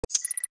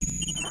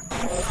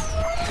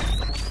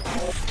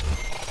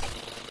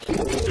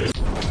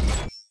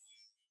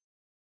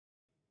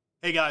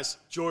Hey guys,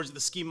 George the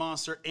Ski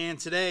Monster, and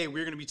today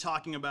we're going to be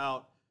talking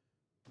about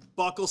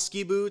buckle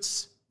ski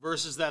boots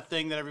versus that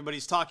thing that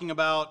everybody's talking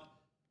about,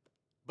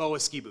 BOA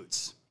ski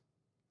boots.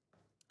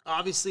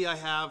 Obviously, I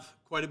have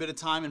quite a bit of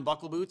time in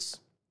buckle boots,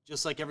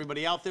 just like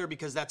everybody out there,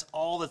 because that's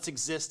all that's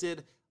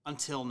existed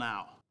until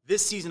now.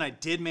 This season, I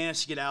did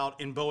manage to get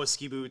out in BOA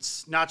ski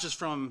boots, not just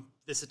from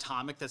this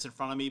Atomic that's in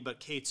front of me, but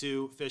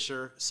K2,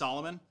 Fischer,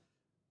 Salomon,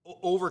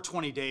 over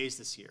 20 days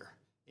this year.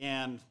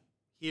 And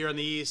here in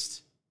the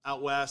East,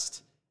 out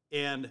West,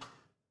 and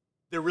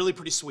they're really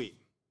pretty sweet.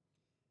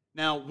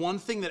 Now, one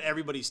thing that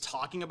everybody's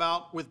talking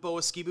about with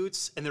BOA ski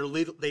boots, and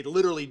they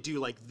literally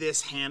do like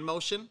this hand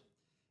motion,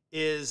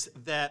 is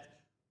that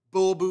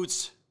BOA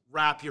boots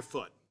wrap your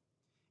foot.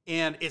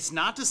 And it's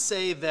not to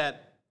say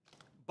that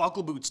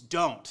buckle boots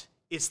don't,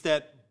 it's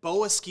that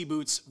BOA ski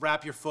boots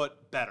wrap your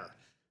foot better.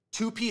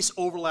 Two-piece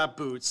overlap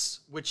boots,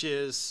 which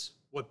is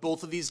what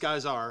both of these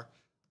guys are,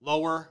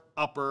 lower,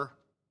 upper,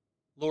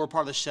 lower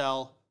part of the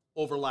shell,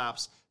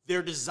 overlaps.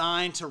 They're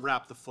designed to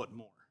wrap the foot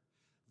more.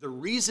 The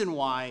reason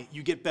why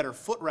you get better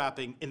foot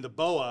wrapping in the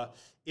BOA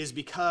is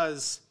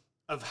because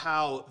of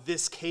how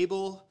this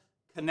cable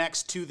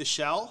connects to the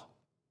shell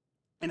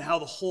and how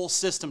the whole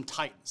system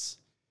tightens.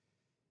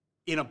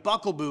 In a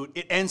buckle boot,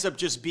 it ends up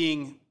just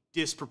being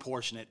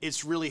disproportionate.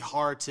 It's really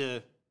hard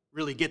to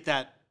really get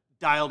that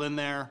dialed in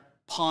there,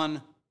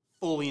 pun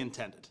fully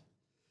intended.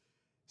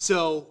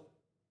 So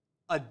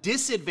a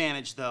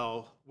disadvantage,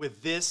 though,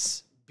 with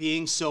this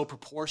being so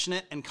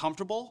proportionate and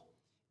comfortable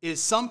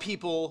is some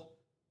people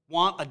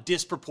want a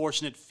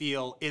disproportionate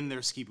feel in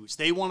their ski boots.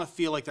 They want to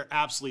feel like they're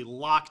absolutely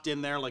locked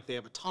in there, like they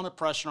have a ton of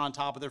pressure on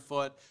top of their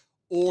foot,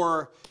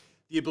 or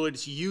the ability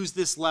to use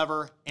this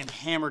lever and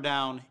hammer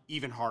down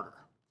even harder.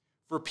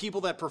 For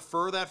people that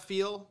prefer that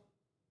feel,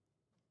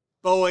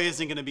 BOA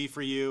isn't going to be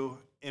for you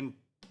and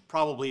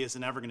probably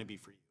isn't ever going to be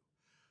for you.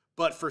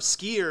 But for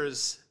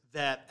skiers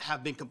that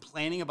have been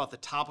complaining about the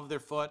top of their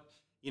foot,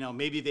 you know,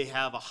 maybe they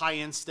have a high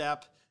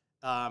instep,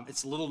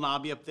 it's a little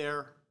knobby up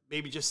there,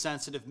 maybe just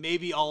sensitive,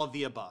 maybe all of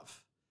the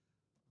above.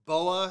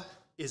 BOA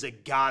is a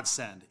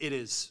godsend. It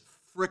is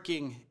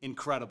freaking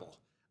incredible.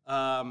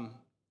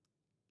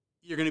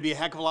 You're going to be a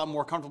heck of a lot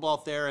more comfortable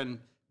out there, and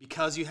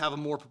because you have a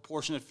more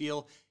proportionate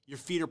feel, your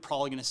feet are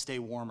probably going to stay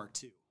warmer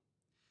too.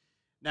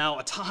 Now,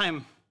 a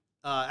time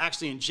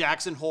actually in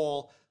Jackson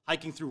Hole,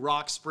 hiking through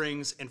Rock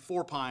Springs and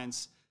Four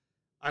Pines,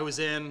 I was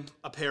in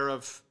a pair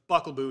of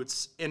buckle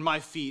boots, and my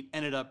feet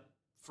ended up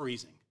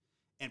freezing.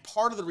 And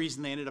part of the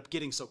reason they ended up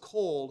getting so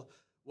cold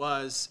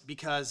was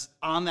because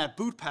on that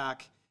boot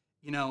pack,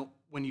 you know,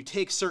 when you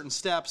take certain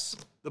steps,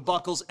 the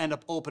buckles end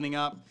up opening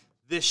up.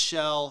 This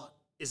shell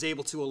is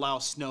able to allow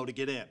snow to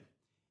get in.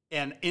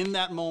 And in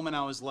that moment,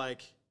 I was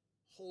like,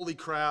 holy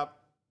crap,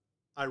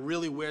 I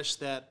really wish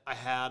that I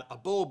had a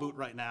BOA boot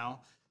right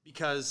now,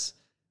 because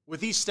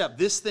with each step,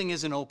 this thing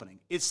isn't opening.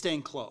 It's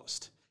staying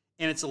closed.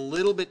 And it's a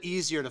little bit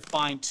easier to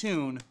fine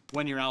tune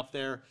when you're out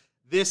there.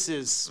 This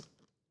is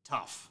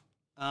tough.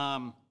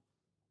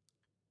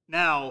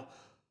 Now,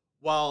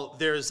 while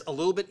there's a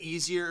little bit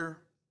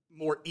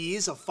more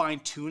ease of fine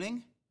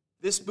tuning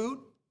this boot,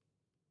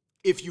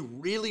 if you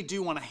really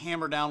do want to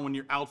hammer down when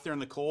you're out there in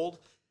the cold,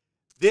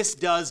 this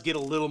does get a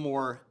little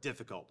more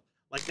difficult.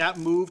 Like that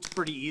moved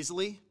pretty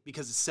easily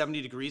because it's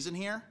 70 degrees in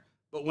here,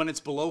 but when it's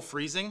below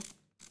freezing,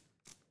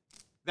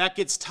 that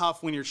gets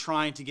tough when you're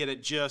trying to get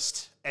it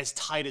just as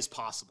tight as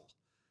possible.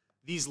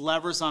 These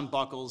levers on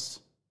buckles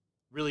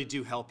really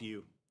do help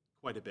you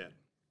quite a bit.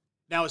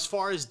 Now, as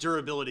far as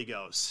durability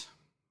goes,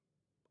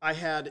 I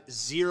had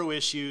zero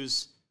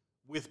issues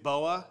with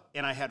BOA,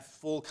 and I had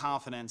full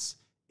confidence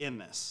in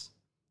this.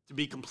 To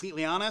be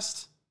completely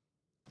honest,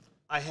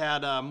 I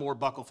had more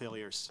buckle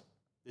failures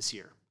this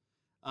year.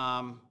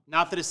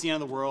 Not that it's the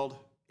end of the world.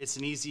 It's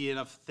an easy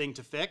enough thing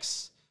to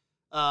fix.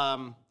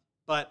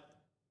 But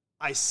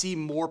I see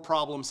more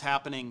problems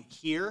happening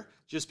here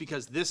just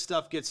because this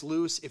stuff gets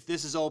loose. If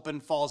this is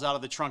open, falls out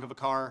of the trunk of a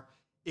car,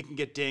 it can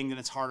get dinged and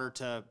it's harder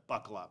to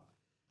buckle up.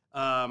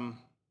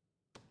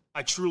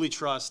 I truly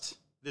trust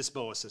this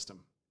BOA system.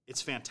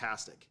 It's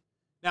fantastic.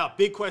 Now,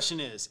 big question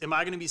is, am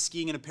I going to be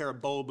skiing in a pair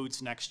of BOA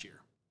boots next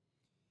year?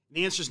 And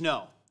the answer is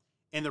no.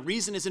 And the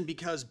reason isn't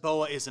because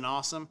BOA isn't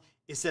awesome.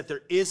 It's that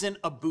there isn't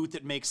a boot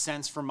that makes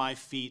sense for my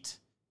feet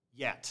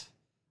yet.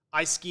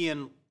 I ski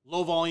in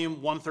low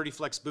volume 130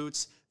 flex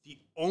boots. The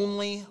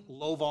only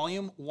low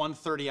volume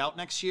 130 out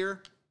next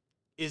year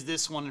is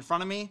this one in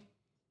front of me,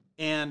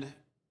 and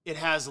it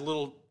has a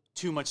little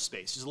too much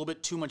space. There's a little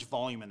bit too much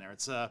volume in there.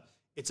 It's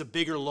a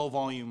bigger low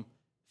volume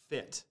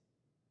fit.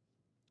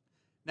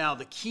 Now,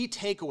 the key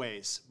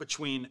takeaways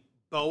between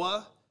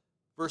BOA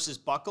versus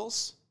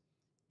buckles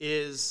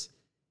is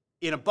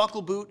in a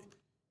buckle boot,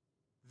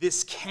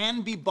 this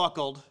can be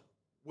buckled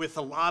with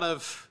a lot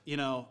of,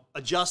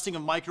 adjusting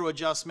of micro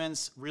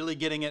adjustments, really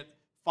getting it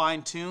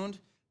fine-tuned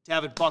to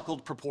have it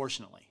buckled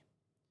proportionally.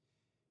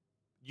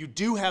 You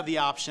do have the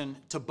option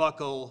to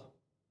buckle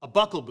a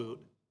buckle boot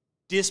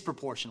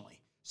disproportionately.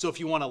 So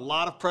if you want a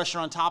lot of pressure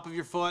on top of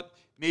your foot,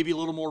 maybe a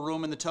little more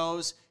room in the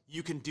toes,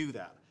 you can do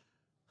that.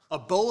 A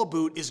BOA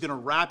boot is going to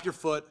wrap your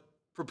foot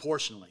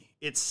proportionally.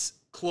 It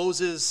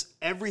closes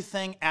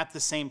everything at the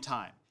same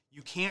time.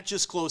 You can't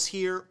just close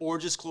here or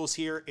just close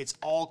here. It's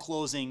all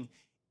closing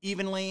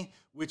evenly,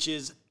 which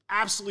is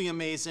absolutely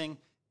amazing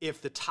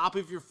if the top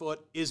of your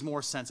foot is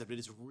more sensitive. It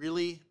is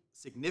really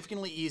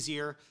significantly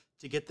easier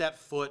to get that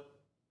foot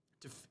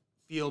to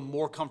feel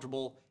more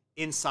comfortable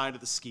inside of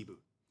the ski boot.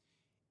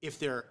 If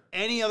there are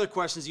any other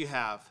questions you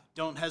have,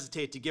 don't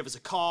hesitate to give us a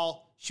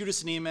call, shoot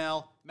us an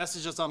email,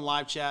 message us on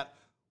live chat,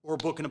 or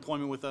book an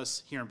appointment with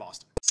us here in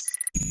Boston.